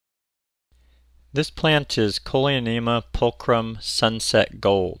This plant is Coleonema pulchrum sunset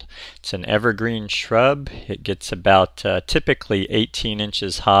gold. It's an evergreen shrub. It gets about typically 18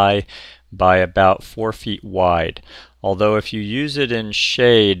 inches high by about 4 feet wide. Although if you use it in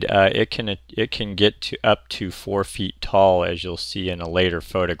shade, it can get to up to 4 feet tall, as you'll see in a later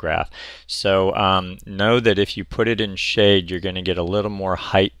photograph. So know that if you put it in shade, you're going to get a little more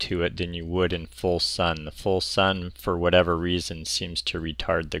height to it than you would in full sun. The full sun, for whatever reason, seems to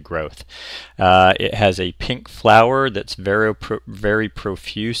retard the growth. It has a pink flower that's very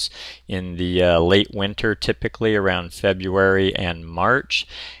profuse in the late winter, typically around February and March.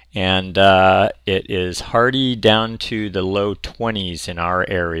 And it is hardy down to the low 20s in our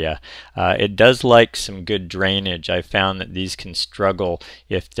area. It does like some good drainage. I found that these can struggle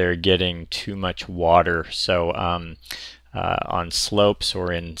if they're getting too much water. So on slopes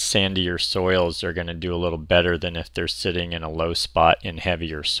or in sandier soils, they're going to do a little better than if they're sitting in a low spot in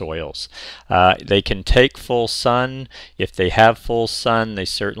heavier soils. They can take full sun. If they have full sun, they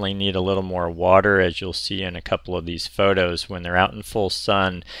certainly need a little more water, as you'll see in a couple of these photos. When they're out in full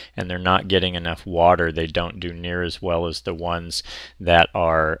sun and they're not getting enough water, they don't do near as well as the ones that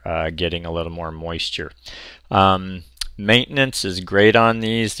are getting a little more moisture. Maintenance is great on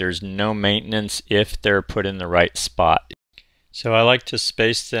these. There's no maintenance if they're put in the right spot. So I like to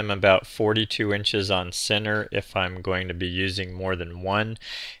space them about 42 inches on center if I'm going to be using more than one,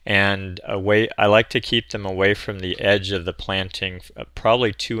 and I like to keep them away from the edge of the planting,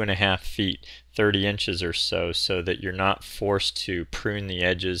 probably 2.5 feet, 30 inches or so, so that you're not forced to prune the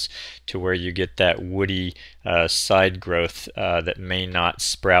edges to where you get that woody side growth that may not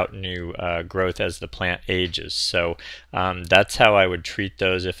sprout new growth as the plant ages. So that's how I would treat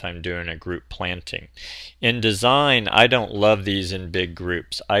those if I'm doing a group planting. In design, I don't love these in big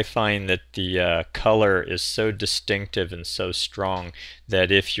groups. I find that the color is so distinctive and so strong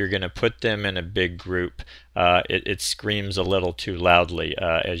that if you're going to put them in a big group, it screams a little too loudly,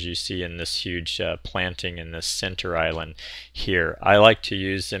 as you see in this huge planting in this center island here. I like to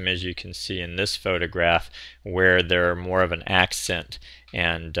use them, as you can see in this photograph, where they're more of an accent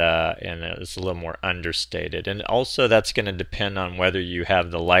and it's a little more understated. And also that's going to depend on whether you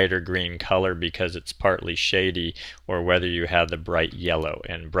have the lighter green color because it's partly shady, or whether you have the bright yellow.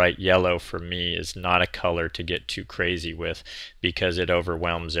 And bright yellow for me is not a color to get too crazy with because it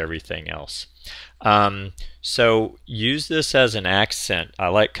overwhelms everything else. So use this as an accent. I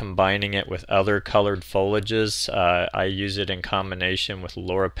like combining it with other colored foliages. I use it in combination with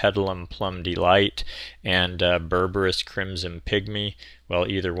Loropetalum Plum Delight and Berberis Crimson Pygmy. Well,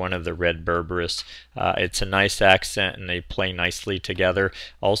 either one of the red berberis. It's a nice accent and they play nicely together.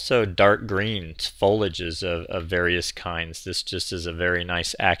 Also dark green foliages of various kinds. This just is a very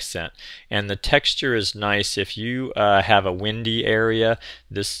nice accent. And the texture is nice. If you have a windy area,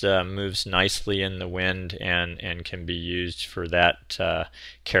 this moves nicely in the wind and can be used for that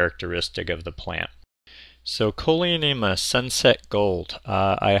characteristic of the plant. So Coleonema Sunset Gold,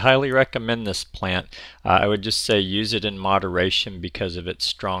 I highly recommend this plant. I would just say use it in moderation because of its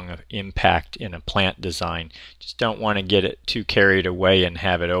strong impact in a plant design. Just don't want to get it too carried away and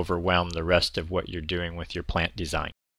have it overwhelm the rest of what you're doing with your plant design.